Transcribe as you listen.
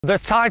The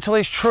title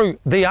is true.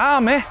 The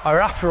army are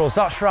after us,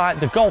 that's right,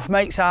 the Golf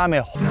Mates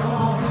Army.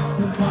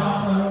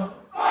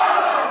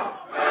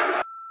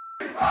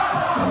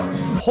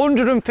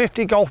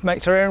 150 golf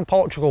mates are here in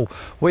Portugal.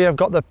 We have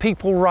got the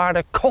People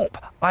Ryder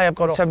Cup. I have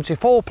got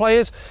 74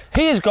 players.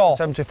 He has got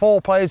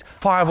 74 players,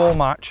 5-all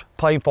match,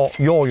 playing for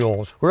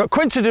yours. We're at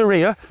Quinta de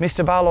Ria.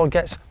 Mr. Barlow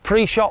gets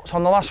 3 shots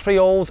on the last 3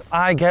 holes.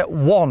 I get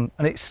 1,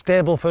 and it's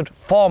Stableford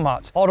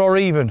format. Odd or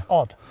even?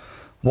 Odd.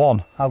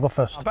 1. I'll go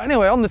first. But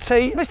anyway, on the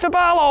tee, Mr.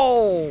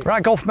 Barlow.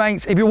 Right, golf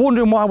mates, if you're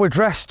wondering why we're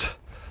dressed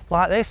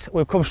like this,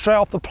 we've come straight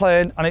off the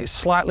plane and it's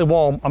slightly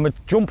warm, and my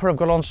jumper I've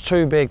got on's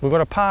too big. We've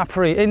got a par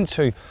 3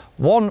 into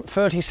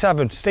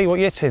 137. Steve, what are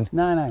you hitting?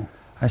 9-9.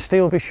 And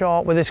Steve will be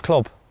short with this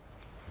club.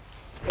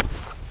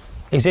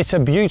 Is it a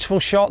beautiful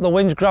shot? The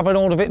wind's grabbing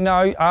hold of it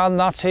now, and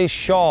that is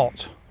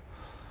short.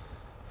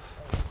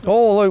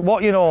 Oh, look,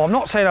 what you know, I'm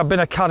not saying I've been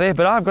a caddy,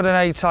 but I've got an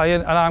 8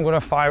 iron and I'm going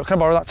to fire it. Can I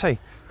borrow that tee?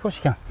 Of course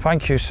you can.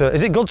 Thank you, sir.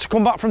 Is it good to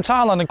come back from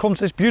Thailand and come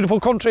to this beautiful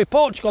country,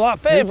 Portugal, our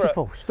favourite?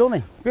 Beautiful,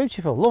 stunning,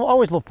 beautiful.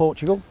 Always love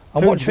Portugal.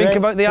 And what do you think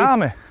about the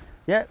army?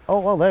 Yeah, oh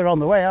well, they're on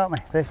the way, aren't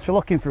they? They're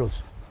looking for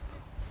us.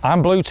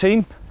 I'm blue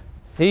team.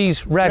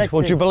 He's red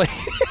would team. you believe?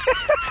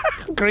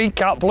 Green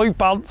cap, blue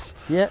pants.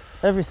 Yeah,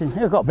 everything.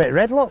 You've got a bit of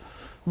red, look.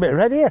 A bit of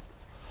red here.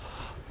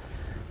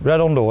 Red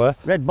underwear.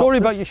 Red boxers. Don't worry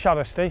about your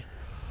shadow, Steve.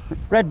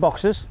 Red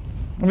boxers.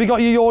 Have you got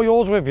your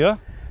yo-yos with you?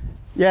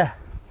 Yeah,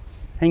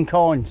 in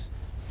coins.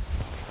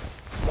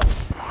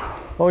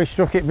 Oh, he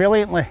struck it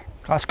brilliantly.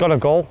 That's got a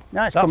goal.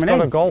 Yeah, it's That's coming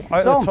got in. a goal. Out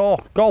It's of on. the toe.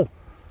 Goal.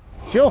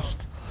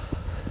 Just.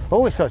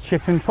 Oh, it's got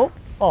chip and putt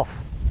off.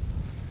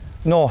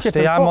 No, Chip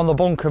Steve, and I'm putt. on the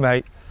bunker,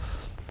 mate.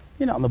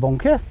 You're not on the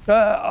bunker.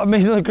 I'm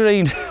in the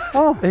green.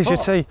 Oh, Here's your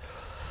tee.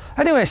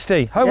 Anyway,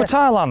 Steve, how was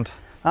Thailand?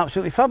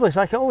 Absolutely fabulous,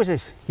 like it always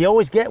is. You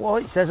always get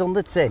what it says on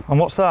the tin. And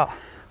what's that?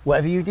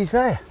 Whatever you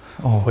desire.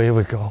 Oh, here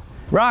we go.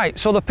 Right,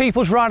 so the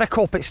People's Ryder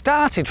Cup, it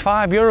started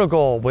 5 years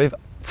ago with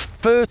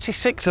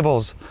 36 of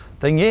us.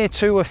 Then year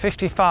 2 were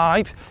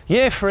 55,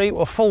 year 3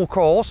 were full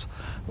course.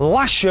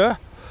 Last year,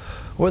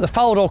 we're at the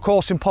Faldo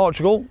course in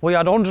Portugal. We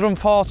had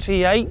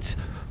 148.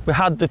 We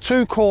had the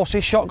 2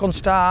 courses, shotgun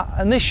start,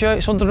 and this year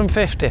it's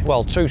 150.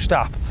 Well, 2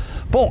 staff.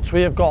 But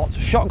we have got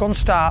shotgun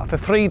start for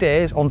 3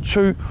 days on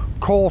 2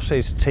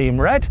 courses.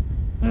 Team Red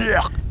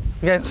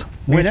against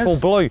beautiful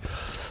blue.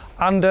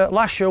 And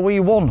last year we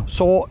won,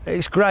 so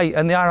it's great,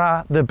 and they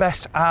are the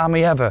best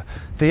army ever.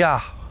 They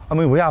are. I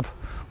mean, we have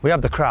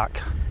the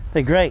crack.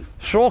 They're great.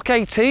 Stroke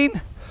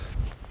 18.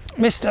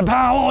 Mr.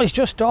 Barlow is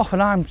just off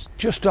and I'm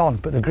just on,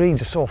 but the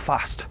greens are so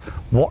fast.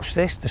 Watch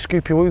this, the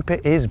Scoopy Whoopie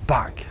is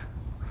back.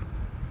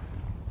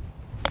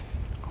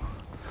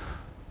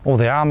 Oh,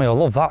 the army will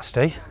love that,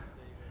 Steve.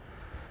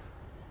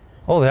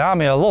 Oh, the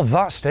army will love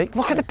that, Steve.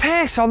 Look at the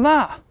pace on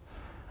that.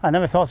 I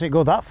never thought it'd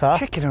go that far.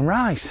 Chicken and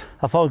rice.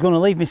 I thought I was going to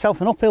leave myself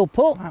an uphill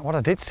putt. Right, what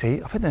I did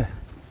see, I think they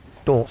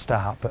don't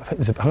start, but I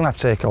think I'm going to have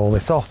to take all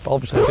this off. But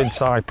obviously, they've been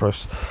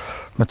Cyprus.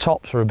 My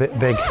tops are a bit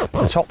big.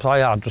 The tops I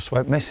had just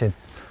went missing.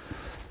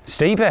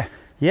 Stevie.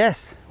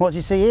 Yes. What do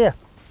you see here?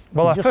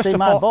 Well, You've just seen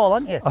my ball,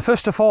 haven't you? I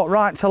first have thought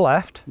right to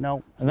left.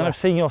 No. And then I've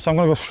seen yours, so I'm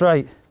going to go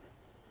straight.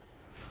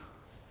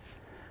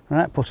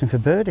 Right, putting for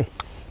birdie.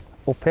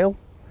 Uphill.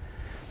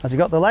 Has he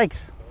got the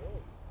legs?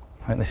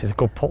 I think this is a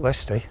good putt, this,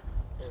 Steve.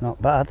 It's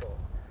not bad.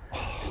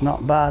 It's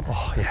not bad. Oh,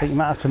 I yes. think you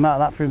might have to mark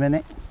that for a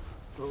minute.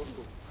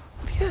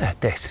 Yeah,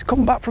 this. He's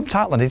come back from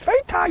Thailand. He's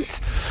very tight.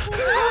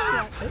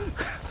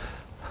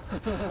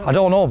 I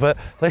don't know, but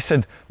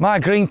listen, my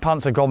green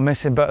pants have gone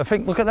missing, but I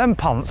think, look at them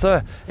pants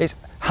there. It's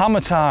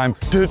hammer time.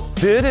 Go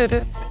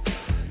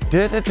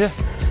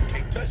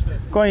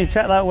on, you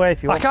take that away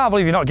if you I want. can't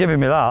believe you're not giving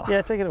me that.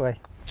 Yeah, take it away.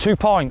 2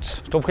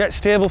 points. Don't forget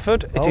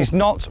Stableford. It is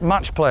not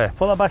match play.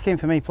 Put that back in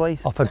for me,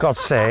 please. Oh, for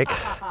God's sake.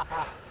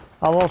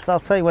 I'll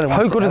tell you when I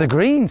want How it good are now. the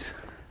greens?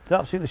 They're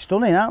absolutely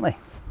stunning, aren't they?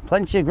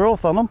 Plenty of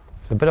growth on them.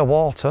 There's a bit of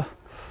water.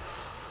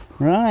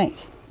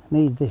 Right,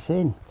 need this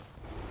in.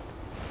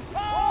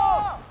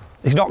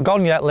 He's not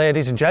gone yet,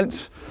 ladies and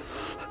gents.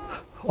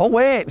 Oh,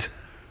 wait.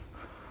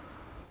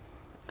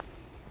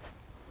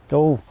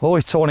 Oh, Oh,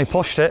 he's Tony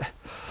pushed it.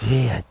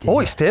 dear. Oh,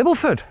 it's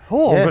Stableford.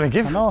 Oh, Yeah, I'm going to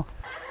give... I know.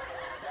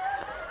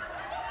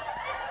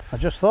 I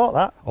just thought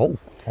that. Oh.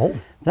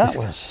 That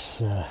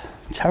was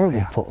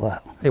terrible putt,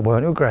 that. It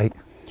weren't. It was great.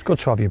 It's good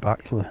to have you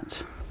back.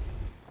 Weren't.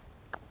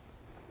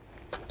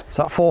 Is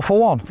that 4 for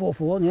 1? 4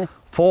 for 1, yeah.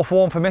 4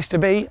 for 1 for Mr.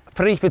 B,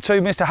 3 for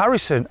 2 Mr.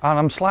 Harrison, and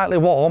I'm slightly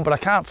warm, but I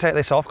can't take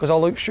this off because I'll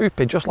look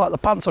stupid, just like the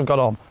pants I've got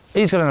on.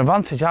 He's got an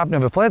advantage. I've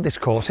never played this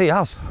course. He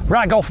has.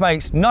 Right, golf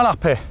mates, not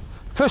happy.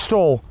 First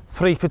hole,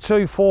 3 for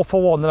 2, 4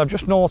 for 1. Then I've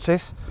just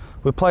noticed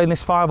we're playing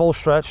this 5-hole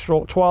stretch,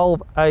 stroke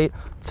 12, 8,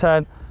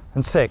 10,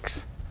 and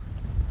 6.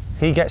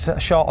 He gets a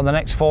shot on the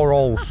next 4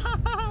 holes.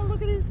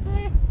 Look at his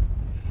face.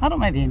 I don't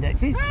make the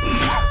indexes.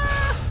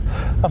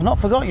 I've not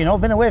forgot, you know,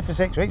 I've been away for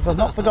 6 weeks, but I've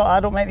not forgot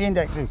I don't make the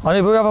indexes. And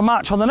if we have a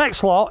match on the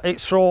next lot,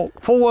 it's stroke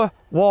 4,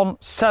 1,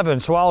 7,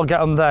 so I'll get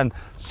them then.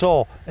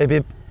 So it'd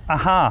be,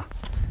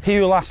 he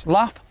who lasts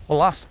will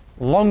last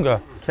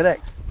longer.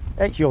 Correct.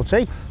 It's your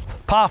tee.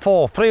 Par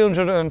 4,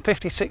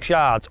 356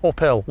 yards,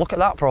 uphill. Look at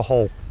that for a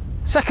hole.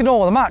 Second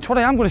hole of the match. What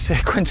I am going to say,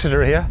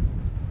 consider here,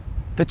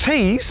 the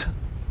tees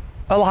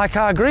are like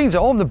our greens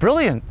at home. They're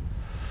brilliant.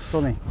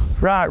 Stunning.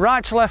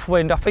 Right to left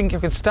wind. I think you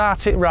can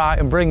start it right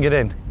and bring it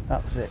in.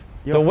 That's it.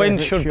 The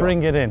wind should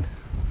bring it in.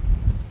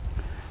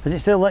 Is it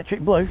still electric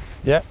blue?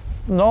 Yeah.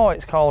 No,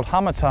 it's called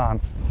hammer time.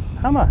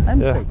 Hammer,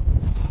 empty.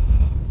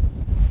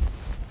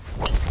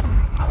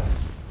 Yeah.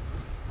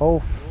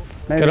 Oh,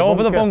 maybe get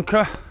over the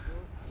bunker.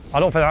 I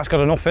don't think that's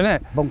got enough in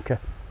it. Bunker.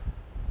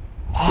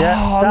 Oh, Yeah,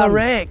 on sand. the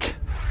rake.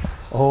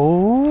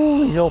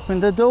 Oh, he's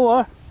opened the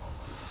door.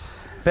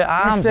 Bit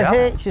arms,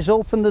 Mr. H has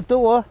opened the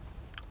door.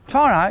 It's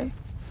all right.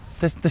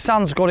 The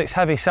sand's good, it's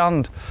heavy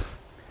sand.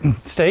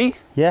 Steve?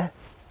 Yeah.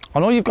 I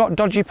know you've got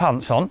dodgy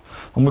pants on,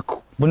 and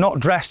we're not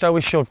dressed how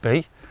we should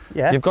be.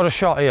 Yeah. You've got a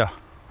shot here.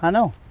 I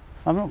know.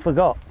 I've not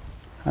forgot.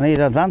 I need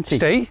advantage.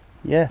 Steve?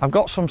 Yeah. I've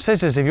got some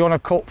scissors if you want to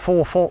cut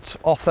 4 foot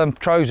off them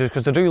trousers,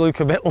 because they do look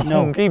a bit long.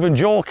 No. Even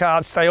Joe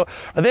can't stay up.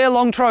 Are they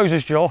long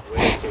trousers, Joe?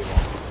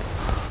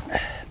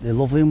 They're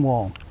lovely and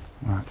warm.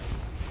 Right.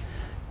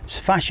 It's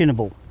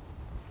fashionable.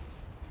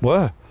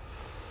 Where?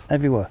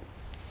 Everywhere.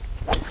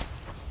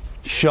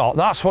 Shot,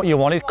 that's what you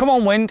wanted. Come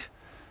on, wind.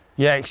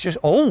 Yeah, it's just,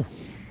 oh,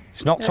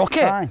 it's not took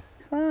it. Fine.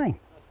 It's fine.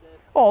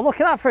 Oh,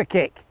 look at that for a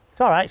kick. It's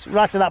all right. It's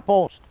right to that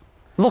post.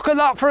 Look at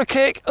that for a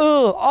kick.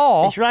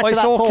 Oh, It's right well, to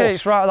that post. okay,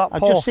 it's right at that I've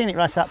post. just seen it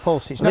right to that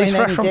post. It's Are not these in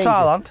fresh any from danger.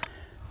 Thailand?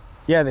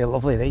 Yeah, they're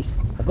lovely, these.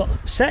 I've got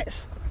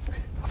sets.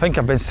 I think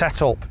I've been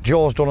set up.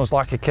 Joe's done us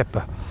like a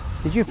kipper.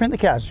 Did you print the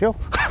cards, Joe?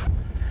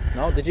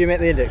 No, did you make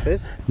the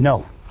indexes?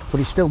 No, but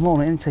he's still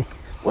moaning, isn't he?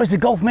 Where's the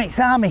Golf Mates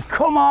Army?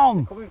 Come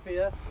on! Coming for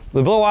you.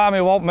 The Blue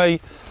Army want me.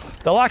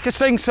 They like a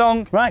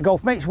sing-song. Right,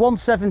 Golf Mates,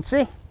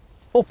 170,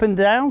 up and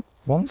down.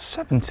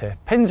 170.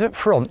 Pins at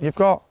front. You've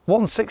got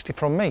 160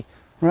 from me.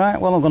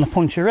 Right, well, I'm going to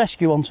punch a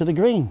rescue onto the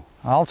green.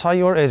 I'll tell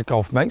you where it is,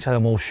 Golf Mates,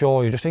 and we'll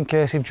show you, just in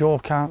case if Joe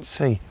can't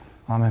see.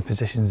 I'm in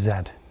position Z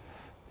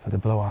for the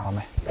Blue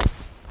Army.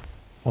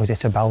 Or is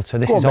it a belter?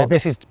 This Go is on, all, baby.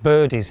 this is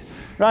birdies.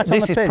 Right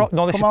This on the is pin.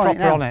 no, this Come is on, proper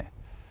now. on it.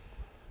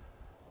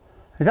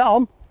 Is that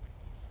on?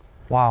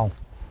 Wow.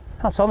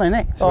 That's on, isn't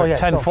it? So Oh, yeah.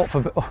 10 so foot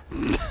for. Oh,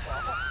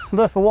 I'm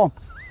there for one.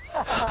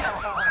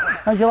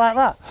 How'd you like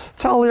that?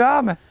 tell your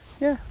army.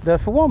 Yeah, there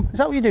for one. Is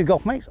that what you do,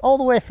 Golf Mates? All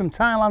the way from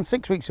Thailand,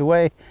 6 weeks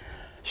away,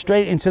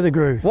 straight into the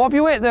groove. What have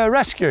you hit there,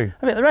 rescue?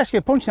 I mean, the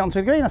rescue punching onto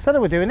the green. I said I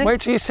were doing it.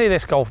 Wait till you see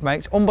this, Golf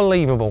Mates.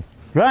 Unbelievable.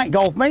 Right,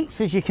 Golf Mates,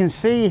 as you can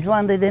see, he's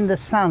landed in the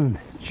sand,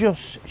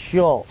 just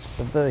short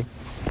of the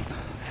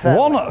fairway.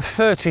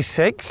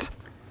 136.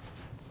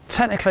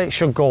 Technically, it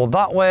should go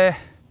that way.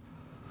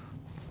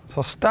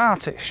 So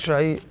start it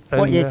straight.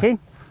 What and, you hitting?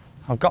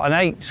 I've got an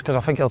 8 because I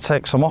think he'll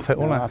take some off it,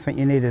 won't I I? think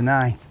you need a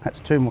 9. That's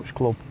too much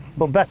club.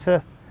 But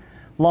better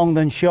long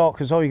than short,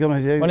 because all you're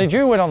going to do When is did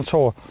you win on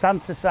tour?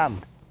 sand to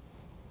sand.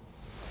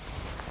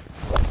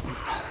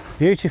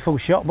 Beautiful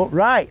shot, but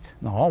right.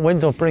 No,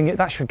 wind will bring it.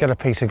 That should get a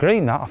piece of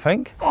green, that, I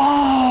think.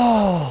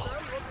 Oh!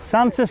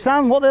 Sand to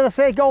sand. What did I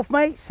say, Golf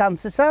Mate? Sand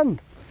to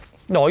sand.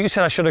 No, you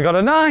said I should have got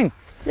a 9.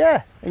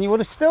 Yeah, and you would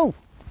have still.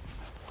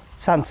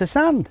 Sand to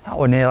sand. That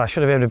were near. I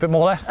should have aimed a bit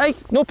more left. Hey,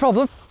 no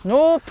problem.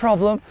 No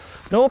problem.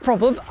 No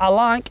problem. I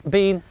like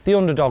being the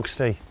underdog,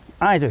 Steve.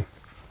 I do.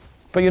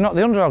 But you're not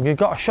the underdog. You've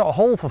got a shot a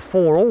hole for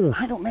 4 holes.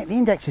 I don't make the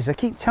indexes, I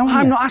keep telling you.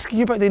 I'm not asking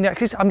you about the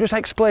indexes. I'm just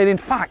explaining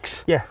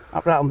facts. Yeah,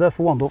 right, I'm there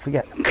for one, don't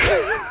forget.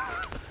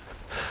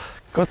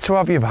 Good to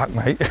have you back,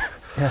 mate.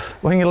 Yeah.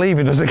 When you're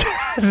leaving us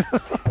again.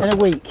 In a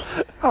week.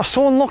 Oh,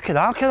 so unlucky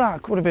that. Look at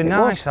that. Could have been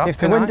nice. That, If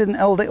the wind didn't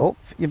hold it up,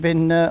 you've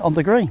been on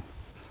the green.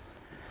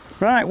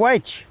 Right,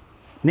 wedge.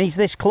 Needs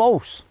this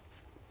close.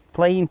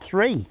 Playing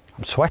 3.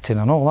 I'm sweating,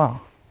 I know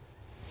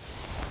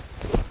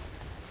that.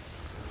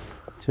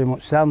 Too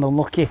much sand,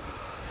 unlucky.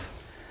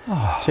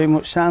 Too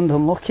much sand,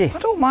 unlucky. I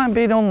don't mind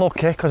being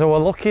unlucky because I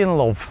was lucky in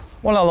love.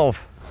 What I love.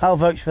 I'll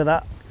vouch for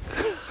that.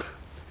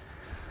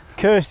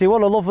 Kirsty,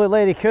 what a lovely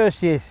lady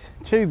Kirsty is.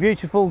 2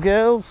 beautiful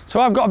girls.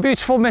 So I've got a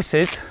beautiful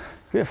missus.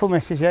 Beautiful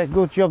missus, yeah.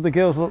 Good job the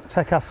girls look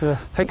take after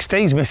her. I think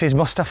Steve's missus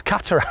must have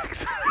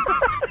cataracts.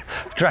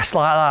 Dressed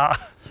like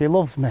that. She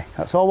loves me.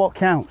 That's all what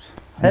counts.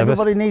 Never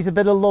Everybody needs a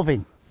bit of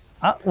loving.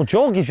 Well,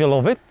 Joe gives you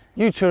loving.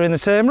 You two are in the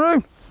same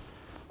room.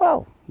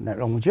 Well, nothing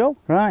wrong with Joe.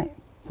 Right,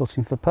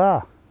 putting for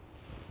par.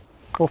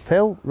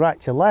 Uphill, right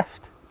to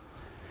left.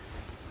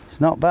 It's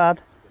not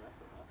bad.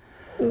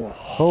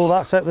 Oh,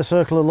 that's out the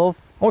circle of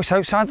love. Oh, it's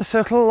outside the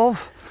circle of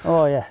love.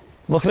 Oh yeah.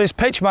 Look at this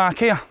pitch mark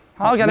here.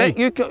 I'll get That's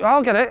it.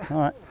 I'll get it.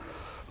 All right.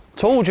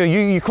 Told you,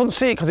 you couldn't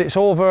see it because it's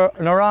over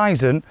an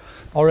horizon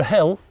or a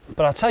hill.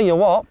 But I tell you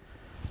what,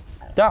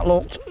 that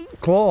looked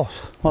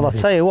close. Well, I'll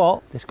tell you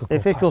what. This could go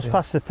If it goes you.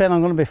 past the pin,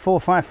 I'm going to be 4 or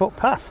 5 foot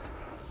past.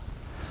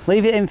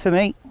 Leave it in for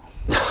me.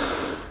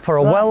 For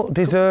a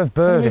well-deserved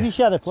birdie. Move your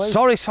shadow, please.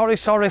 Sorry. This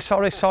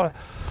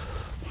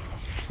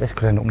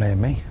could end up near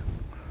me.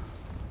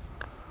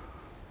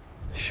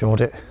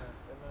 Showed it.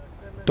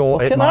 Don't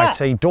Look hit at my that.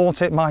 tee. Don't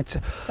hit my tee.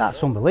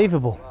 That's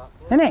unbelievable,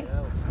 isn't it?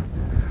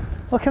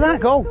 Look at that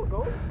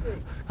goal.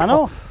 I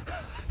know.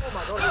 Oh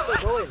my God, he's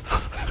still going.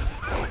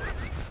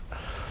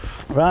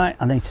 Right,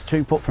 I need to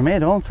 2-putt from here,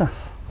 don't I?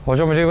 What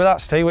do you want me to do with that,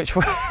 Steve? Which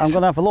way? I'm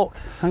going to have a look.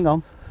 Hang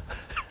on.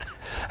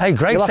 Hey,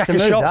 great second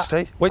shot,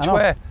 Steve. Which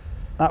way?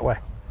 That way.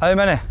 How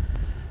many?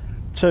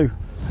 2.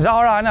 Is that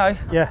all right now?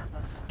 Yeah.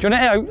 Do you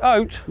want it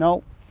out?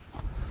 No.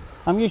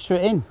 I'm used to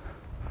it in.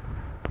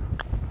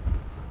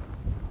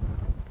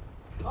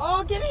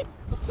 Oh, get it!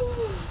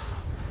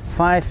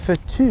 5 for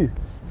 2.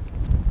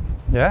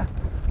 Yeah.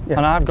 Yeah.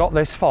 And I've got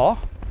this for?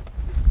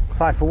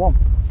 5 for 1.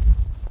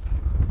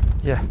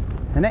 Yeah.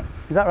 Isn't it?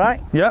 Is that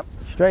right? Yep.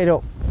 Straight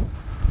up.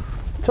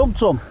 Tum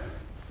tum.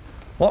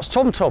 What's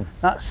tum tum?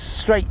 That's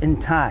straight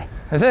and tie.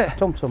 Is it?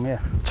 Tum tum, yeah.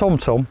 Tum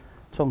tum.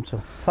 Tum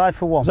tum. 5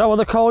 for 1. Is that what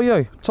they call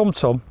you? Tum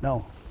tum?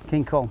 No.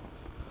 King Kong.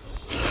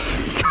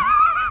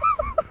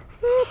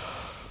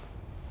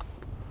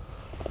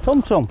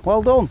 Tum tum.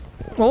 Well done.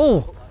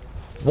 Oh.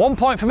 1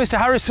 point for Mr.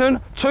 Harrison,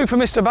 2 for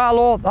Mr.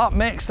 Barlow. That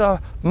makes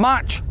the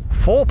match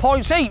 4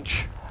 points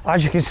each.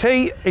 As you can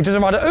see, it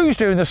doesn't matter who's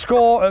doing the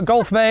score at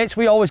Golf Mates,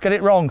 we always get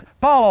it wrong.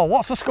 Barlow,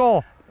 what's the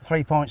score?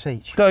 3 points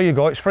each. There you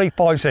go, it's 3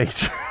 points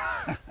each.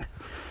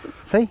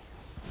 See?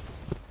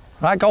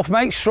 Right, Golf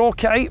Mates,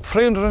 stroke 8,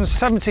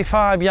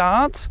 375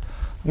 yards.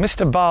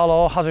 Mr.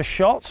 Barlow has a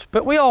shot,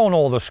 but we all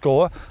know the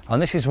score,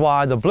 and this is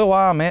why the Blue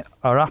Army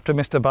are after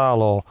Mr.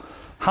 Barlow.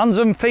 Hands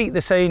and feet, they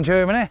say in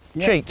Germany.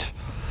 Yeah. Cheat.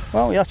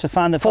 Well, you have to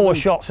find the 4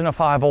 shots in a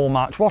 5-hole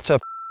match. What a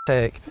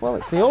take. Well,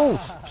 it's the old.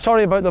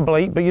 Sorry about the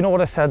bleep, but you know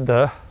what I said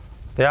there?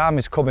 The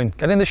Army's coming.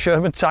 Get in the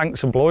Sherman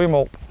tanks and blow him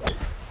up.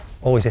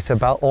 Oh, is it a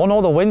belt? Oh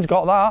no, the wind's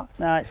got that.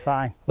 No, it's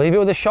fine. Leave it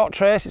with a shot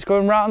trace. It's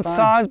going right hand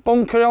side.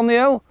 Bunker on the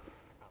hill.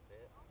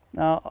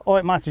 No, oh,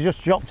 it might have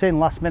just dropped in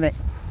last minute.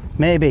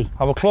 Maybe.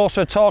 I was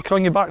closer talking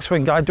on your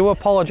backswing. I do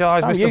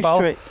apologise, I'm Mr. used Bell.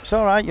 to it. It's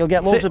all right. You'll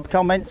get loads of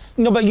comments.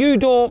 No, but you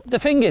don't. The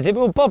thing is, if it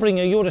were bothering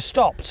you, you would have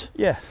stopped.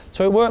 Yeah.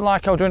 So it weren't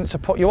like I was doing it to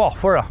put you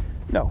off, were I?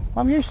 No,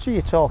 I'm used to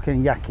you talking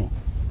and yakking.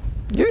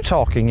 You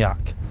talking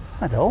yak?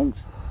 I don't.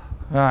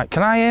 Right,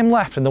 can I aim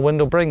left and the wind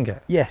will bring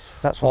it? Yes,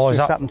 that's what's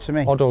happened to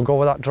me. Or do I go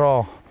with that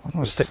draw? I'm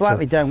going to stick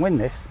slightly to downwind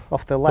this,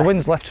 off the left. The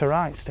wind's left to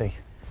right, Steve.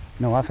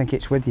 No, I think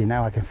it's with you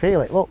now. I can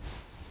feel it. Look.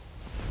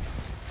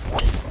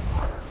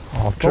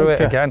 Oh, I've drew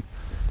it again.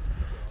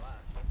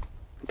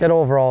 Get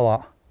over all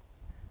that.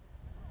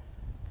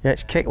 Yeah,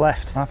 it's kick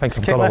left. I think it's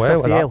I've kick got left away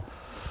off with the that. hill.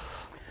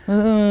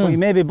 Well, you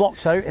may be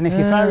blocked out, and if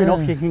you're far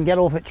enough, you can get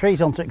over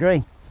trees onto the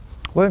green.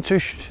 Weren't too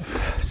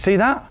see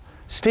that?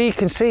 Steve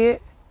can see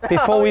it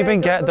before we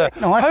even get there.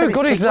 No, how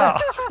good is that?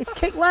 It's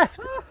kick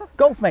left.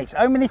 Golf Mates,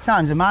 how many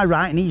times am I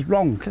right and he's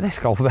wrong? Look at this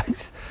Golf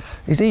Mates.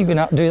 He's even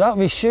had to do that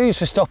with his shoes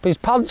to stop his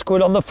pants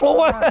going on the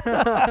floor.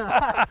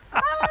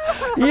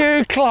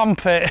 You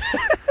clamp it.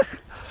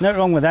 Nothing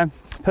wrong with them.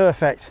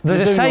 Perfect. There's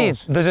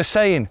a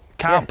saying,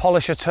 can't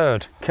polish a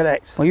turd.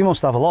 Correct. Well, you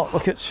must have a lot.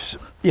 Look at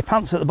your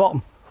pants at the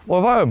bottom. What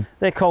about them?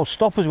 They're called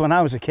stoppers when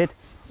I was a kid.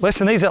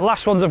 Listen, these are the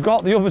last ones I've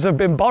got, the others have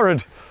been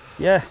borrowed.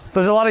 Yeah.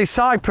 There's a lad in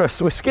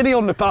Cyprus with skinny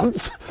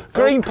underpants,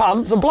 green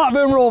pants, a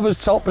Blackburn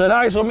Rovers top and a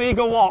nice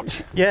Omega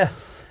watch. Yeah,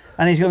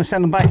 and he's going to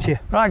send them back to you.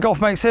 Right, Golf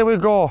Mates, here we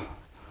go.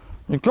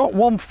 We've got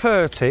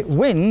 130,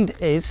 wind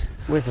is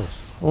with us.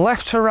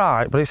 Left to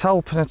right, but it's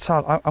helping a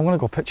tad. I'm going to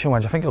go pitching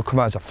wedge, I think it'll come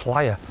out as a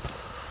flyer.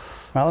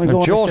 Right, let me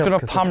go. Joe's going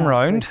to pan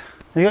round.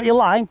 You got your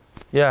line?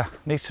 Yeah,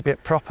 needs to be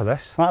proper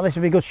this. Right, this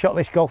will be a good shot,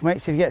 this Golf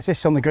Mates, if he gets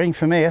this on the green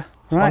from here.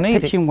 So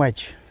right, pitching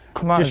wedge.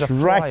 Come out just as a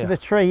right flyer. to the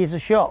tree is a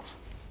shot.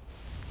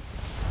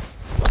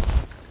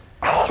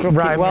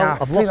 Right, well,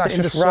 I've lost it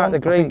in the sun. Right, the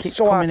green. It's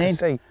so hard coming in. to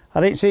see. I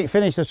didn't see it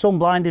finish. The sun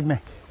blinded me.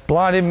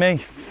 Blinded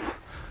me.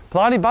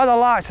 Blinded by the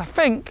lights. I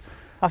think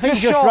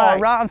just you're short,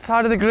 right hand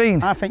side of the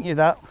green. I think you're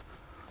that.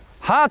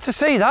 Hard to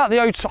see that.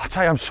 I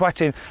tell you, I'm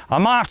sweating. I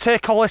might have to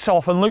take all this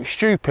off and look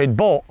stupid,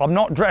 but I'm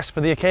not dressed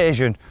for the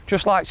occasion.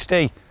 Just like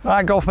Steve.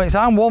 Right, Golf Mates,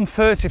 I'm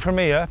 130 from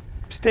here.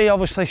 Steve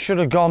obviously should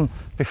have gone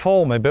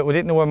before me, but we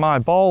didn't know where my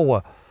ball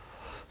were.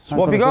 So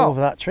what have you got? Go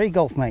over that tree,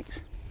 Golf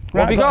Mates.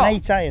 What have you got? An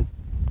 8 iron.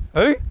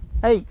 Who?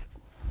 8.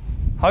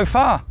 How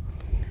far?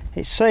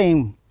 It's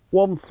saying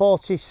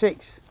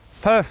 146.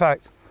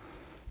 Perfect.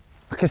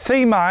 I can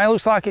see mine.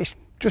 Looks like it's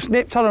just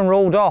nipped on and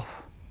rolled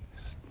off.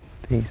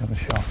 Steve's on the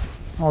shot.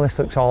 Oh, this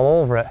looks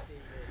all over it.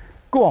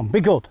 Go on,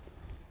 be good.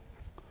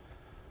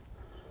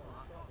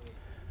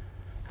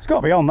 It's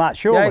got to be on that,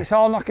 surely. Yeah, it's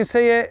on. I can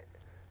see it.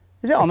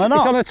 Is it on or not?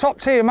 It's on the top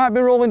tee. It might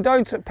be rolling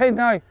down to the pin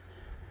now.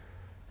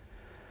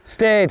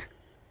 Stayed.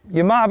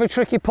 You might have a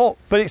tricky putt,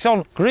 but it's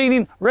on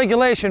greening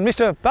regulation.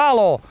 Mr.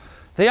 Barlow,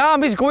 the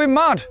Army's going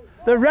mad.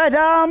 The Red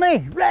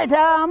Army, Red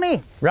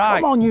Army.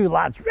 Right. Come on, you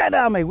lads, Red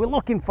Army, we're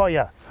looking for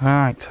you.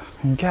 Right,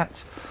 and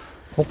get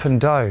up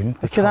and down.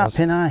 Look at that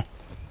pin eye.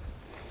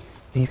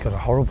 He's got a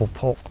horrible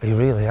putt. He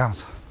really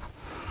has.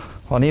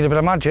 Well, I need a bit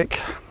of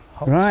magic.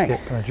 Right,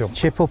 Jump.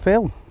 chip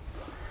uphill.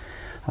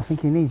 I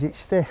think he needs it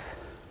stiff.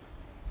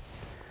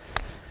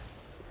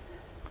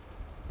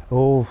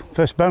 Oh,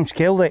 first bounce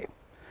killed it.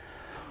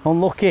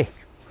 Unlucky.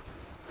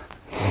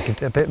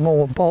 A bit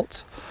more,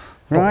 but.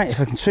 Right, if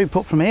I can swoop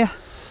up from here.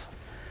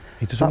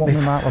 He doesn't want me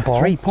to mark the ball.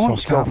 3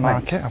 points, so I can't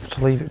mark it. I have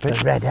to leave it big.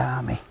 The Red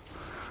Army.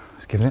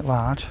 He's giving it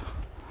large.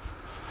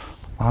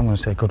 I'm going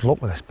to say good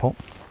luck with this putt.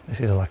 This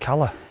is a La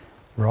Cala.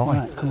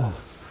 Right, come on.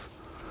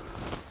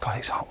 God,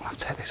 it's hot. I'll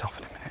take this off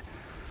in a minute.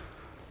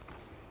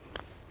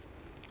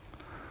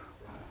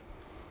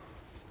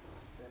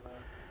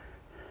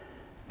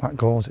 That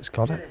goes, it's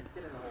got it.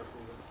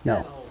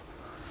 No.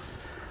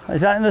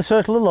 Is that in the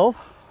circle of love?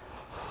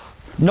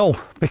 No,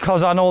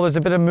 because I know there's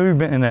a bit of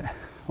movement in it.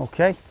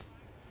 Okay.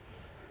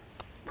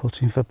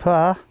 Putting for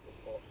par.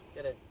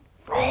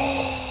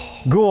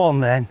 Go on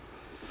then.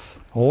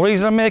 The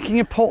reason I'm making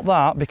you put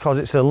that, because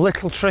it's a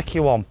little tricky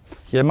one.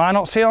 You might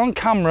not see it on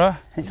camera.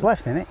 It's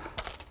left, isn't it?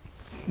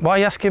 Why are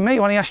you asking me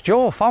when you asked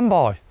Joe,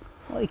 fanboy?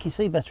 Well, you can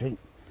see better.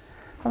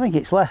 I think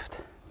it's left.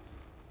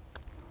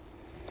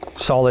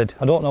 Solid.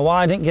 I don't know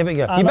why I didn't give it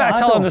you. You better I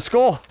tell him don't. the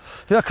score.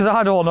 Yeah, because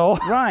I don't know.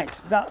 Right,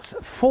 that's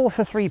 4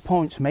 for 3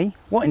 points, me.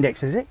 What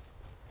index is it?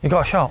 You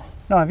got a shot?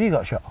 No, have you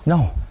got a shot?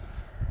 No.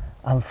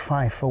 I'm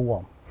 5 for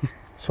 1.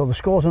 So the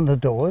scores under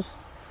doors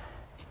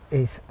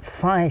is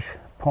 5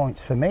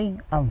 points for me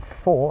and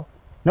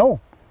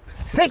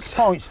 6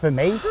 points for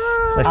me.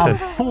 Listen, and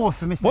 4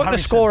 for Mr. work the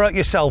Harrison. score out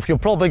yourself, you'll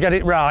probably get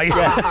it right.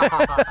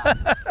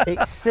 Yeah.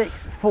 It's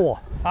 6-4.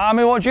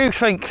 Army, what do you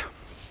think?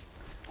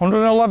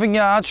 111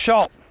 yards,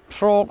 shot,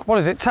 stroke, what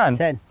is it, 10?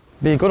 10.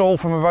 Be a good hole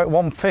from about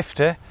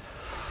 150.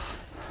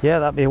 Yeah,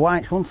 that'd be a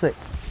white, wouldn't it?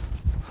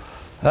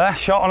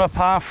 Shot on a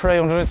par 3,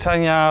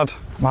 110 yard.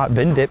 Might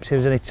bin dips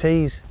if there's any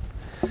tees.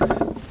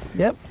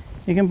 Yep.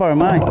 You can borrow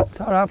mine.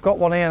 It's all right, I've got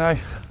one here now.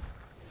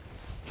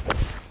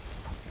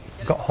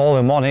 Got a hole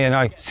in one here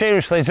now.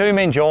 Seriously, zoom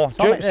in, Joe.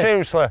 like this.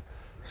 Seriously.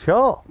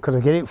 Sure, could I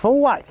get it full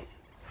whack?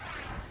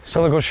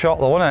 Still a good shot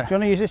though, isn't it? Do you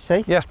want to use this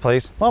tee? Yes,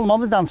 please. Well, I'm on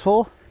the dance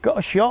floor. Got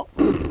a shot.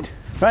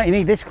 Right, you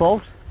need this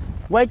close.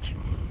 Wedge.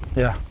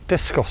 Yeah,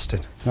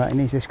 disgusting. Right, he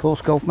needs this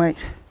close, golf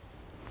mates.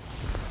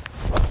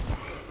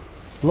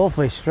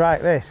 Lovely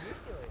strike this.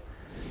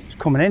 It's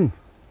coming in.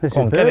 This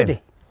Go is on, get birdie. in.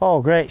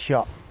 Oh, great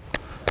shot.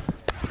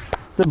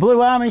 The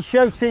Blue Army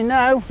shouting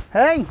now.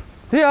 Hey,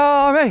 The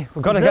Army!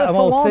 We've got to He's get there them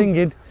for all one.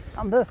 singing.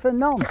 I'm there for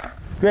none.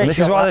 Great And this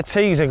shot, is why that. the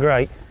tees are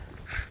great.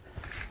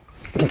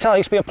 You can tell I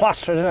used to be a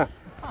plasterer, didn't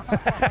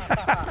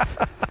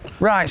I?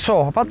 Right,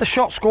 so I've had the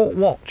Shot Schope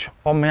watch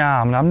on my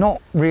arm and I'm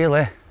not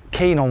really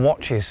keen on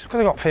watches because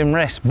I've got thin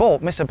wrists, but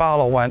Mr.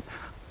 Barlow went,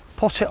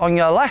 put it on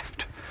your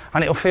left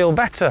and it'll feel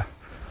better.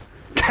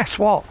 Guess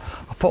what?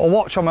 I put a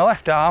watch on my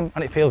left arm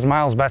and it feels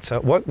miles better.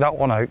 Work that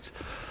one out.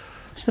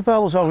 Mr.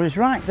 Barlow's always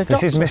right. The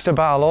This is doctor Mr.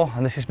 Barlow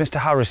and this is Mr.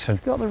 Harrison.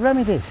 got the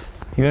remedies.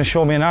 You're going to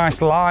show me a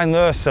nice line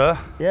there, sir.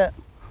 Yeah.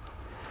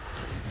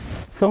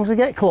 As long as I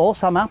get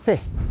close, I'm happy.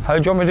 How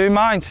do you want me to do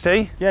mine,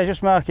 Steve? Yeah,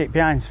 just mark it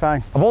behind's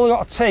fine. I've only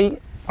got a tee.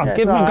 I've Yeah, it's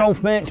given my all right.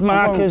 golf mates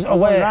markers I'm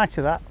going away. right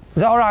to that.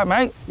 Is that all right,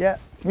 mate? Yeah.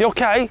 You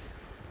okay?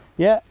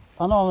 Yeah,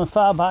 I know I'm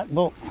far back,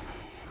 but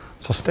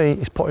So Steve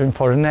is putting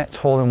for a net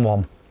hole in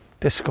one.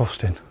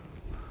 Disgusting.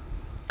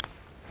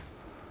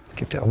 Let's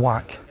give it a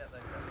whack.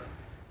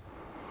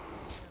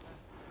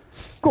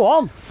 go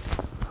on.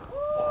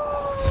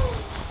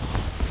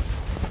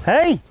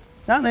 Hey,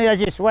 that made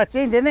you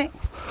sweating, didn't it?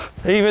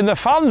 Even the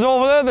fans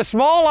over there, the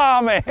small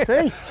army.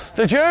 See?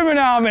 The German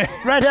army.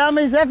 Red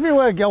armies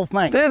everywhere, golf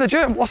mate. They're the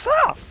German. What's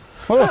that?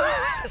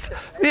 Oh,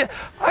 Yeah,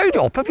 hold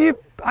up, have you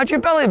had your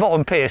belly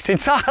button pierced in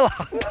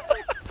Thailand?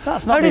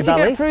 that's How not my did you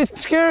belly. get through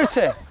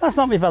security? That's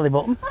not my belly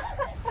button.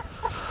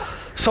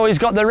 So he's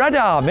got the Red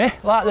Army,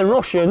 like the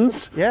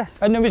Russians, Yeah,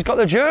 and then he's got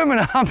the German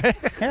army.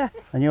 yeah.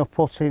 And you're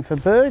putting for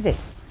birdie.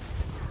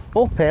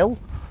 Uphill,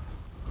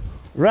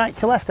 right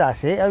to left, I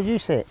see it. How do you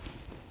see it?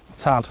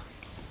 Tad,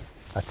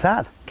 A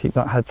tad. keep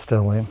that head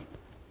still, Liam.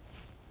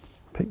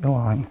 Pick the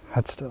line,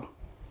 head still.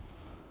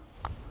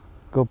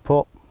 Good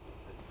putt.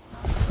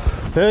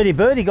 Birdie,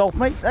 birdie, golf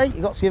mates. Hey,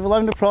 you got to give a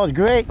round of applause.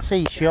 Great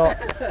tee shot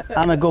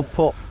and a good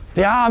putt.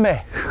 The Army.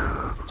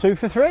 2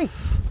 for 3.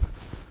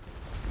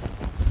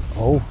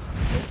 Oh,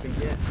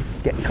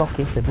 it's getting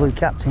cocky. The blue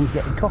captain's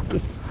getting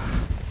cocky.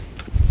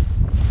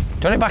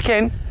 Done it back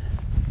in.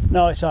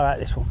 No, it's all right,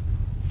 this one.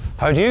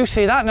 How do you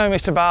see that now,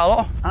 Mr.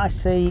 Barlow? I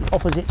see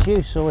opposite to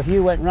you, so if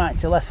you went right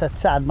to left for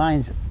tad,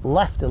 mine's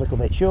left a little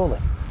bit, surely.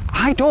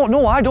 I don't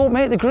know, I don't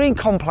make the green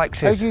How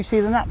complexes. do you see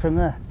the nap from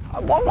there?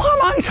 What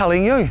am I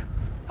telling you?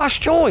 Ask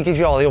Joe, he gives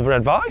you all the other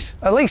advice.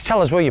 At least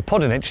tell us where you're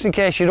putting it, just in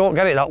case you don't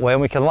get it that way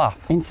and we can laugh.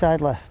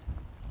 Inside left.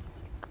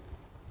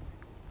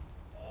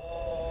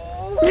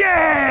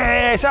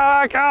 Yes,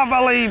 I can't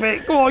believe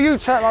it. Go on, you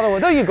take that away.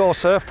 There you go,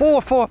 sir.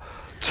 4 for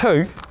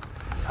 2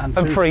 and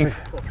 3.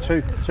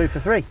 2 for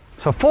 3.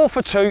 So 4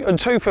 for 2 and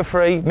 2 for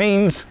 3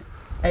 means,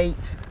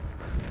 8,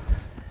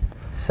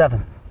 7.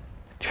 do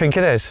you think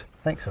it is?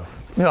 I think so.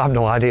 No, I have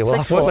no idea. We'll 6,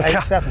 have to 4, work the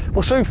 8, 7.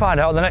 We'll soon find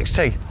out on the next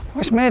tee. Oh,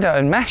 it's made out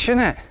of mesh, isn't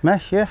it?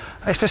 Mesh, yeah.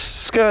 It's to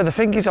scare the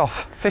fingies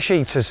off. Fish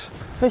eaters.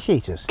 Fish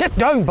eaters. Get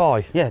down,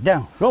 boy. Yeah,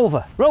 down.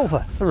 Rover,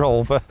 rover.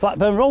 Rover.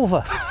 Blackburn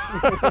rover.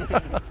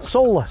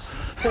 Soulless.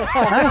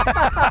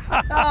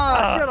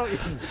 Ah, shut up.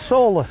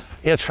 Soulless.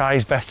 He'll try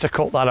his best to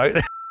cut that out.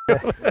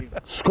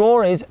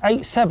 Score is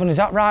 8-7, is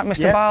that right, Mr.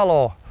 Yeah.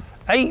 Barlow?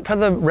 8 for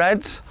the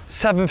Reds,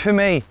 7 for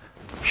me.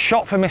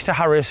 Shot for Mr.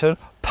 Harrison,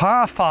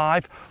 par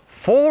 5,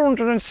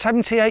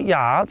 478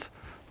 yards,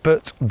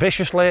 but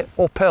viciously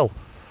uphill.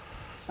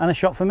 And a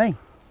shot for me.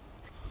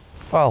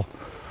 Well,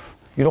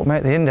 you don't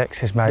make the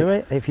indexes, mate. Do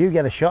it. If you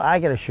get a shot, I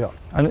get a shot.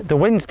 And the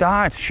wind's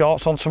died.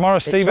 Shorts on tomorrow,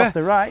 Stevie. It's off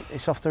the right.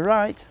 It's off the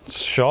right.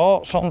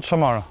 Shorts on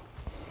tomorrow.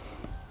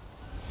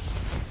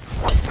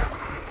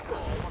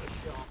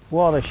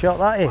 What a shot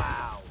that is.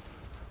 Wow.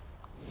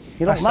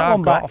 You don't Best that I've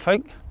one got, back. I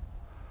think.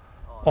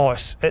 Oh,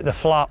 it's hit the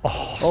flat.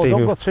 Oh, Oh, Stevie.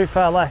 don't go too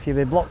far left. You'll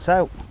be blocked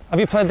out. Have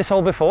you played this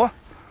hole before?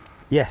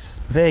 Yes,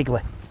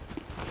 vaguely.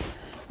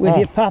 With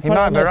your papa. You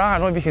might on be the- right. I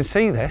don't know if you can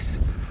see this.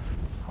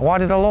 Why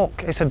did I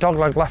look? It's a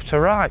dogleg left to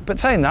right. But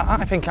saying that,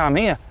 I think I'm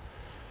here.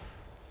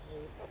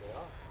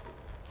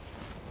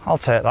 I'll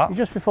take that. You're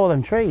just before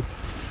them trees.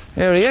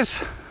 Here he is.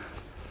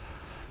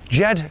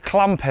 Jed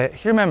Clampett.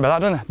 You remember that,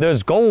 don't you?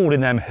 There's gold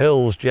in them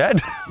hills,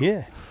 Jed.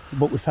 Yeah,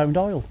 but we found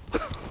oil.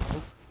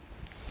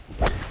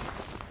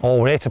 Oh,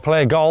 we're here to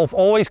play golf.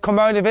 Always come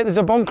out of it. There's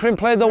a bunker in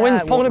play. The Nah,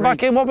 wind's it pulling it won't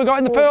back in. reach. What we got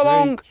in the Won't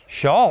furlong? reach.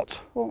 Short.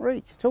 Won't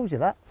reach. I told you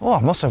that. Oh, I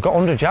must have got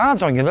 100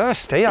 yards on you there,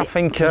 Steve. I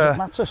think Doesn't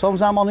matter. As long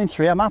as I'm on in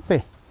 3, I'm happy.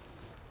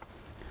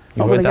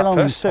 you I'm heard gonna get that on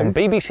in first on 2.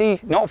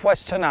 BBC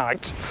Northwest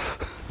tonight.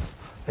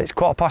 It's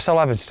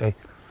 11:15, Steve.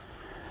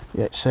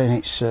 Yeah, it's saying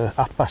it's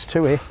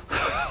 2:30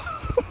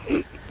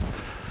 here.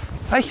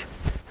 Hey,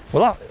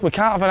 well, we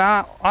can't have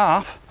an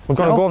half. We've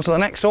got to No. go on to the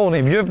next hole.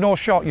 If you've no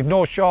shot, you've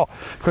no shot.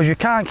 Because you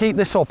can't keep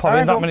this up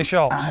having that many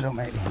shots. I don't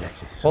make the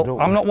indexes. So Well,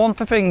 I'm not one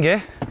for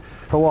finger.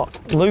 For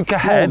what? Luke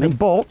ahead, Morning.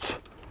 but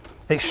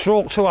it's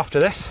stroke 2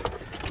 after this.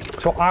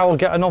 So I will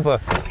get another.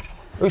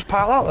 Who's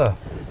piled out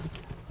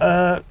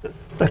there?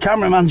 The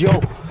cameraman,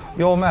 Joe.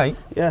 Your mate.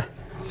 Yeah.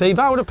 See, if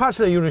I would have patched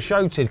there, you would have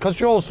shouted. Because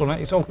Joel's done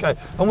it, it's okay.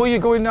 And where are you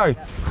going now?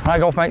 Right,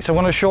 golf mates, I'm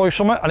going to show you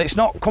something. And it's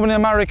not coming in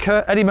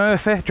America. Eddie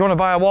Murphy, do you want to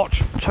buy a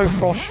watch?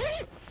 Toothbrush.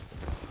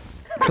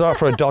 Go out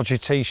for a dodgy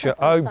t-shirt.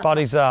 How bad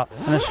is that?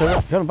 And a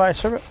syrup. You want to buy a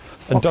syrup?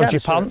 And What kind dodgy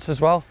of syrup? pants as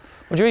well.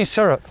 What do you mean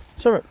syrup?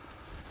 Syrup.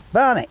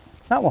 Barney.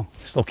 That one.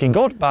 It's looking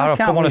good, bar. I I've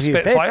can't come on a believe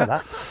you paid Spitfire. for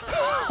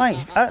that.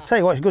 Mate, I'll tell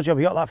you what, it's a good job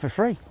you got that for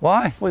free.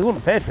 Why? Well, you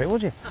wouldn't have paid for it,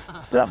 would you?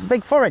 That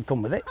big forehead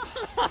come with it.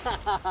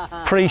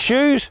 Free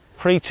shoes,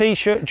 free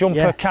t-shirt, jumper,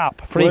 Yeah.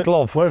 cap, free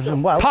glove. Worth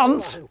them well.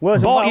 Pants,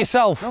 Worth them bought well.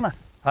 yourself. Don't I?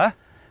 Huh?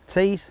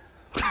 Tees.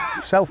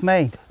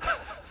 Self-made.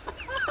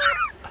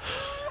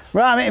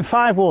 Right, I'm hitting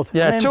 5 wood.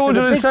 Yeah, I'm in for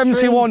the big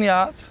 271 tree-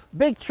 yards.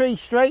 Big tree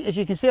straight, as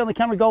you can see on the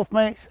camera, golf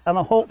mates, and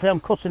hopefully I'm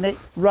cutting it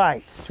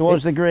right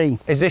towards the green.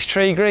 Is this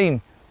tree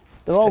green?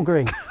 They're all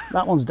green.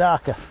 That one's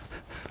darker.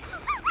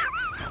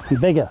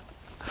 And bigger.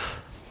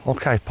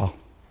 Okay, Paul.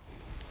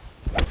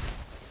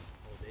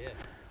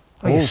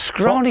 Oh, you Oh,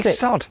 scrawny topped it.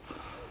 sod.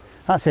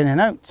 That's in and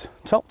out.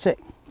 Topped it.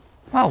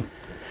 Well,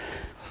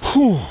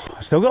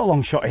 I've still got a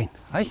long shot in.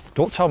 hey,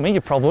 don't tell me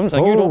your problems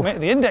and you Oh. don't make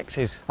the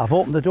indexes. I've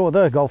opened the door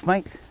there, golf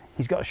mates.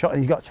 He's got a shot and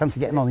he's got a chance of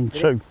getting on in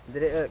 2.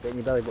 Did it hurt getting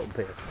your belly button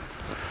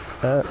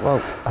pierced?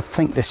 Well, I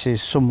think this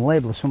is some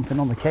label or something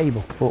on the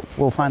cable, but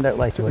we'll find out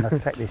later when I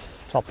take this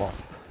top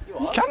off.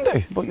 You can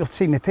do. But you'll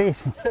see me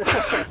piercing.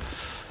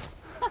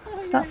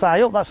 That's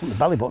high up, that's not the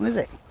belly button, is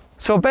it?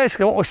 So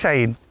basically what we're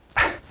saying,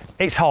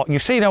 it's hot.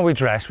 You've seen how we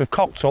dress, we've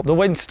cocked up, the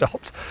wind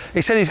stopped.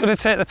 He said he's going to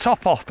take the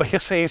top off, but you'll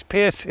see he's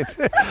piercing.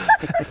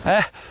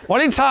 One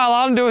in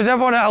Thailand, do as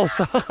everyone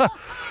else.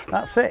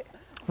 That's it.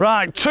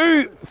 Right,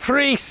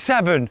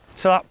 237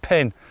 to that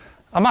pin.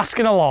 I'm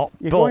asking a lot,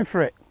 You're but going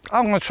for it.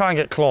 I'm going to try and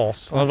get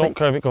close. And I don't think-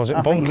 care if it goes in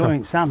I think you're bunker.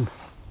 going sand.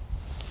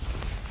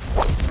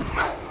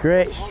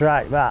 Great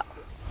strike, that.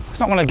 It's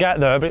not going to get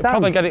there, but it'll Sand.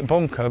 probably get it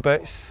bunker,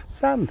 but it's...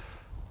 Sand.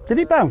 Did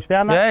it bounce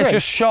behind that Yeah, tree? it's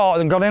just short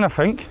and gone in, I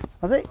think.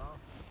 Has it?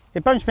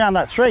 It bounced behind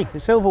that tree, the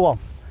silver one.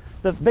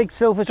 The big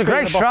silver It's a tree.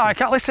 great at the bottom.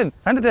 strike. Listen,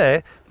 end of the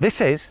day, this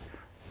is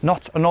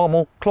not a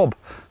normal club.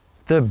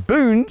 The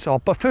boons or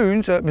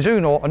buffoons at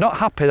Mizuno are not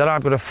happy that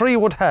I've got a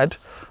 3-wood head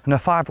and a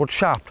 5-wood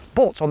shaft.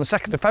 But on the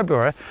 2nd of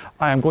February,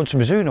 I am going to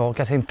Mizuno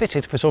getting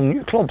fitted for some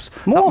new clubs.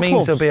 More that means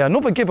clubs? there'll be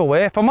another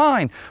giveaway for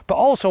mine. But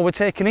also we're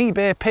taking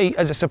eBay Pete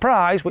as a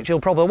surprise, which he'll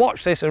probably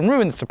watch this and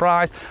ruin the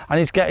surprise, and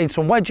he's getting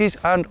some wedges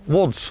and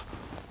woods.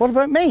 What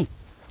about me?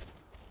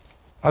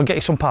 I'll get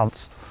you some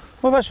pants.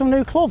 What about some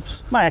new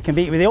clubs? Mate, I can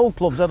beat you with the old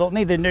clubs. I don't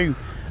need the new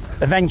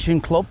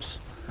invention clubs.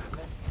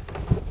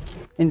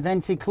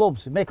 Invented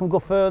clubs. Make them go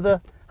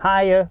further,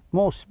 higher,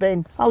 more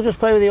spin. I'll just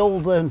play with the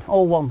old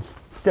ones.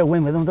 Still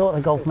win with them, don't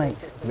they, golf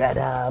mates? Red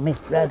Army,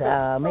 Red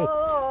Army.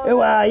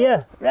 Who are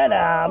you? Red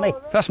Army.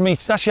 That's me,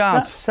 that's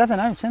yards. That's 7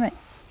 out, isn't it?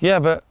 Yeah,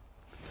 but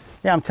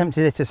Yeah, I'm tempted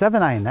to hit a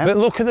 7 iron now.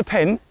 look at the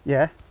pin.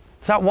 Yeah,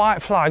 It's that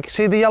white flag.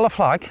 See the yellow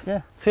flag?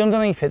 yeah, See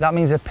underneath it, that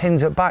means the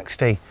pin's at back,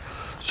 Steve.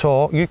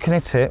 So you can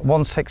hit it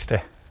 160.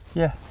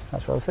 yeah.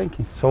 That's what I'm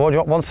thinking. So what do you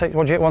want? 160?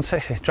 What do you hit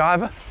 160?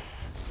 Driver?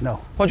 No.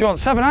 What do you want?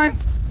 7 iron?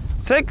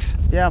 6?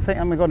 Yeah, I think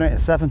I'm going to hit a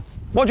 7.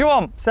 What do you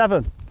want?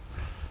 7.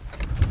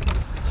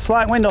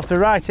 Slight wind off the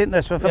right, isn't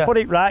there? So if I Yeah. put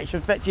it right, it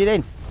should fetch it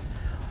in.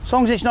 As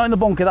long as it's not in the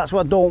bunker, that's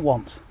what I don't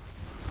want. Do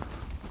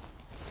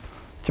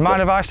you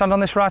mind if I stand on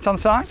this right-hand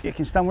side? You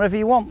can stand wherever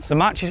you want. The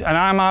match is, and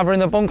I'm either in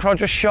the bunker or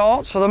just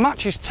short, so the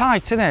match is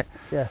tight, isn't it?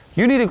 Yeah.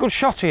 You need a good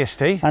shot here,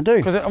 Steve. I do.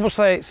 Because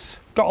obviously it's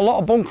got a lot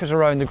of bunkers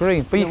around the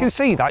green. But you can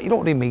see that. You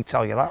don't need me to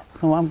tell you that.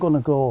 No, I'm going to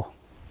go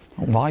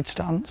Wide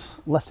stance.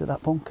 left of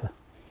that bunker.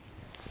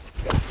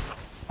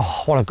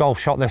 Oh, what a golf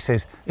shot this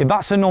is. If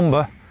that's a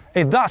number,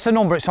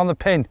 it's on the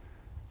pin.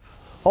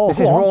 Oh, This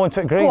is go on. rolling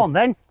to green. Go on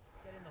then.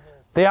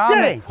 The army.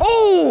 Get it.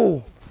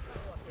 Oh!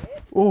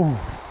 Ooh.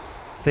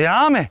 The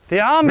army.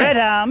 Red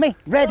Army,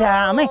 Red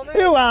Army,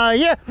 who are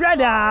you? Red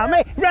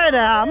Army, Red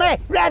Army,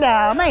 Red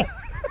Army.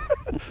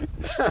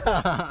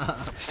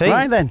 Steve,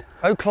 Right then.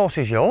 how close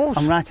is yours?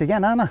 I'm right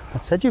again, aren't I? I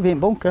said you'd be in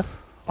bunker.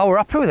 Oh, we're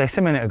happy with this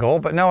a minute ago,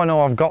 but now I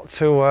know I've got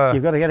to...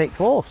 You've got to get it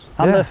close.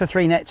 I'm Yeah. there for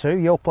 3 net 2,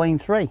 you're playing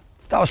 3.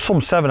 That was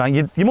some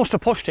 7. You must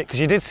have pushed it,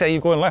 because you did say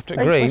you're going left at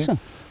Hey, green. listen,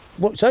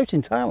 what's out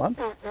in Thailand?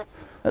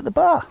 At the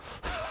bar.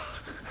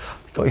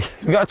 You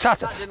got a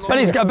tattoo. I bet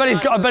he's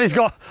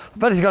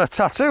got a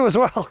tattoo as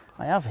well.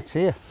 I have, it's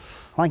here.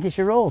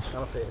 Lancashire Rolls.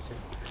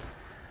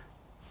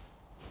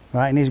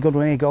 Right, and he's a good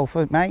one here,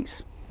 golfer,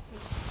 mates.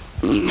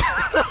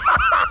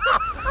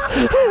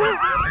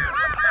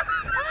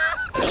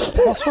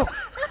 What's up?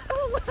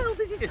 What the hell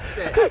did you just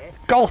say?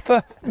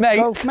 Golfer,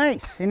 mates. Golf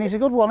mates. He needs a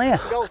good one here.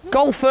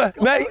 Golfer,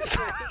 mates.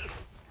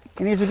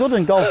 He needs a good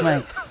one, golf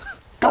mates.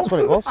 That's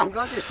what it was. I'm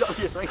glad you stopped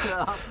just making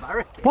that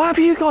Barry. Why have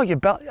you got your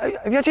belt?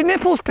 Have you had your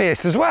nipples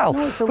pierced as well?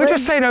 No, it's a We're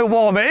just saying how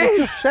warm it I is.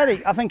 just said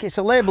it. I think it's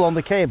a label on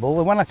the cable,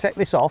 and when I take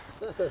this off,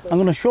 I'm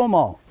going to show them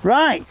all.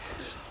 Right.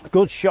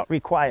 Good shot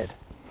required.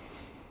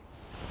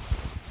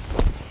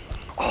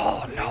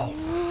 Oh no.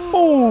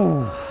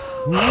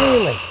 Oh,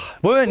 nearly.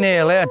 Weren't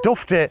nearly, I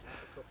duffed it.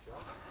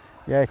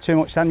 Yeah, too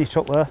much sand you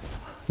took there.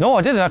 No,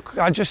 I didn't.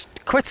 I just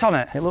quit on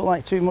it. It looked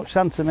like too much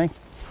sand to me.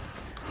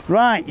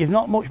 Right, you've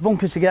not much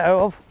bunker to get out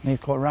of. Need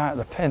to go right at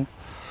the pin.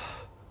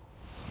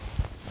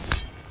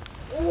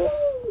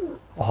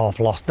 Oh, I've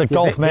lost the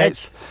golf,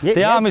 mates.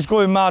 The army's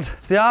going mad.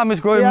 The army's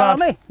going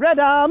mad. Army, Red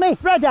Army,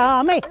 Red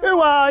Army.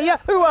 Who are you?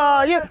 Who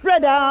are you?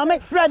 Red Army,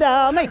 Red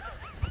Army.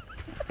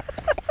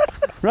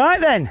 Right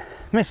then,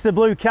 Mr.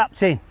 Blue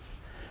Captain.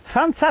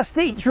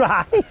 Fantastic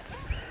drive.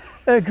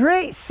 A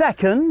great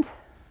second.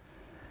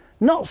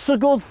 Not so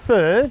good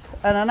third,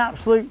 and an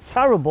absolute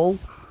terrible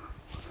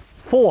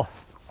fourth.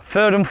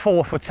 3rd and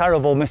 4th were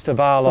terrible, Mr.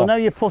 Barlow. So now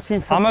you're putting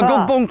for I'm par. a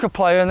good bunker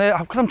player,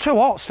 because I'm too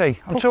hot, Steve.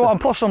 I'm too hot,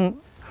 and plus I'm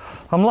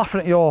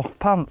laughing at your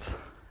pants.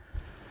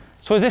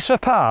 So is this for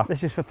par?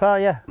 This is for par,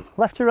 yeah.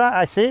 Left to right,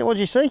 I see it. What do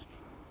you see?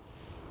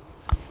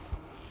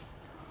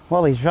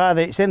 Well, he's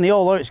either it's in the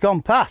hole or it's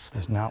gone past.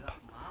 There's nap.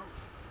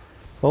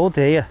 Oh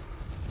dear.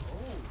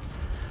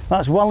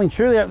 That's well and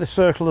truly out the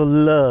circle of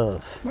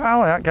love. Well,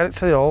 yeah, get it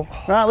to the hole.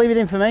 Right, leave it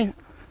in for me.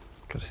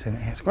 Could have seen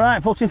it here.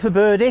 Right, putting for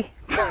birdie.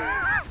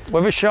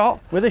 With a shot.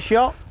 With a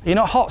shot. You're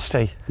not hot,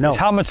 Steve? No. It's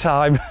hammer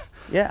time.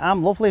 Yeah,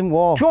 I'm lovely and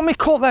warm. Do you want me to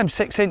cut them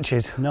 6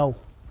 inches? No.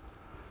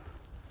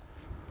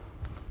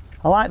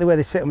 I like the way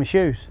they sit on my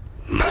shoes.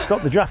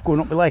 Stop the draft going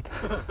up my leg.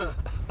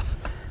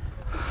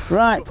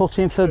 Right,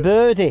 putting for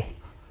birdie.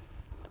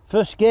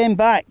 First game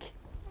back.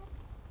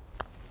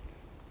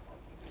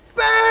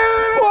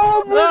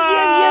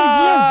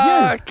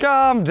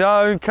 Calm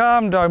down,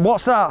 calm down.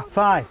 What's that?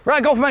 5.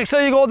 Right, golf mates,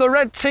 there you go. The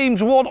red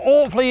team's won.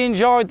 Hopefully you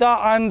enjoyed that,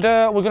 and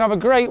we're going to have a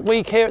great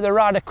week here at the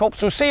Ryder Cup.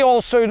 So see you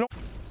all soon.